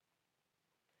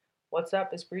What's up?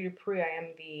 It's Bree Dupree. I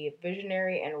am the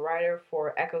visionary and writer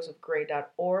for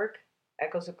echoesofgray.org.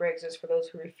 Echoes of Gray exists for those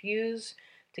who refuse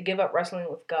to give up wrestling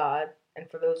with God and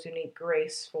for those who need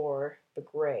grace for the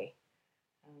gray.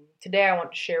 Today, I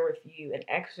want to share with you an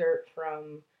excerpt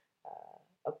from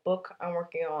a book I'm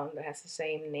working on that has the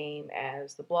same name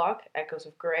as the blog, Echoes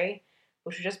of Gray,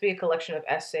 which would just be a collection of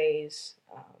essays,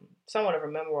 somewhat of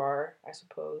a memoir, I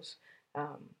suppose,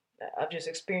 um, of just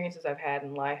experiences I've had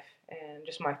in life and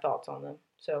just my thoughts on them.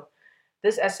 So,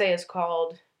 this essay is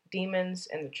called Demons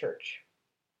in the Church.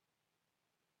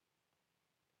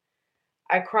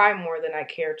 I cry more than I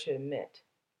care to admit.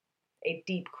 A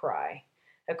deep cry.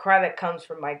 A cry that comes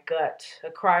from my gut. A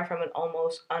cry from an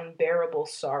almost unbearable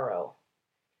sorrow.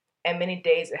 And many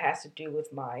days it has to do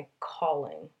with my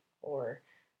calling or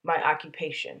my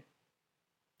occupation.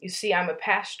 You see, I'm a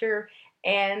pastor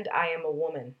and I am a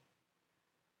woman.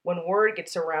 When word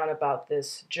gets around about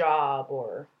this job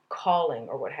or calling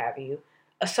or what have you,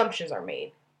 assumptions are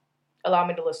made. Allow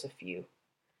me to list a few.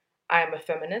 I am a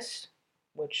feminist,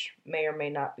 which may or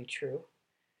may not be true.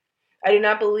 I do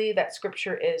not believe that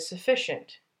scripture is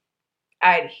sufficient.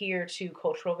 I adhere to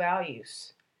cultural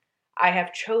values. I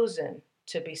have chosen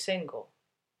to be single.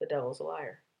 The devil's a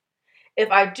liar.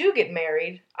 If I do get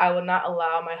married, I will not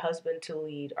allow my husband to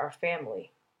lead our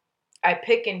family. I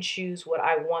pick and choose what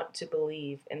I want to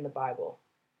believe in the Bible.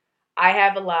 I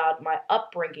have allowed my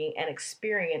upbringing and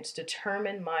experience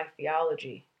determine my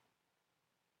theology.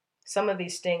 Some of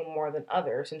these sting more than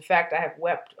others. In fact, I have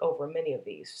wept over many of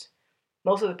these.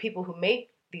 Most of the people who make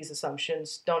these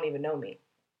assumptions don't even know me.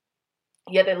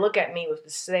 Yet they look at me with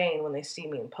disdain when they see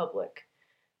me in public.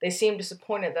 They seem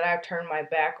disappointed that I've turned my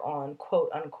back on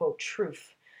quote unquote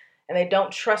truth, and they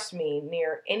don't trust me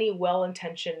near any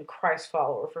well-intentioned Christ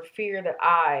follower for fear that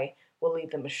I will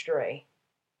lead them astray.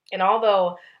 And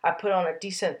although I put on a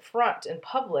decent front in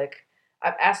public,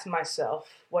 I've asked myself,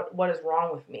 what is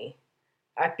wrong with me?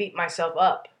 I've beat myself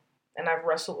up, and I've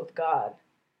wrestled with God,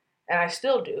 and I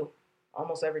still do,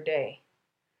 almost every day.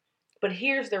 But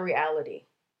here's the reality.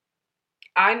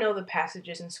 I know the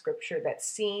passages in Scripture that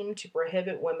seem to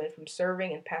prohibit women from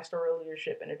serving in pastoral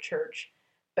leadership in a church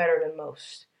better than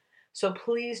most. So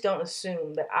please don't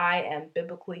assume that I am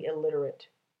biblically illiterate.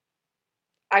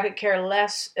 I could care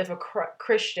less if a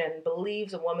Christian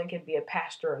believes a woman can be a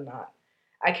pastor or not.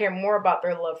 I care more about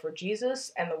their love for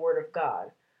Jesus and the Word of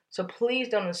God. So please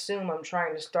don't assume I'm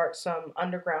trying to start some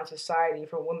underground society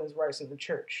for women's rights in the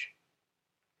church.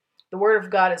 The Word of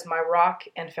God is my rock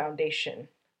and foundation.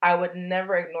 I would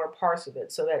never ignore parts of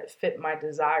it so that it fit my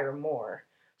desire more.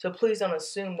 So please don't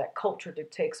assume that culture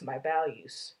dictates my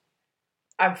values.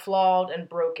 I'm flawed and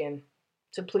broken.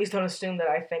 So please don't assume that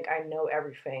I think I know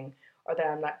everything or that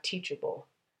I'm not teachable.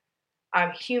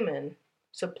 I'm human.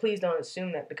 So please don't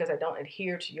assume that because I don't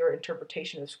adhere to your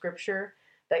interpretation of Scripture,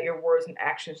 that your words and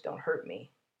actions don't hurt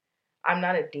me. I'm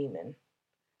not a demon.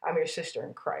 I'm your sister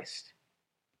in Christ.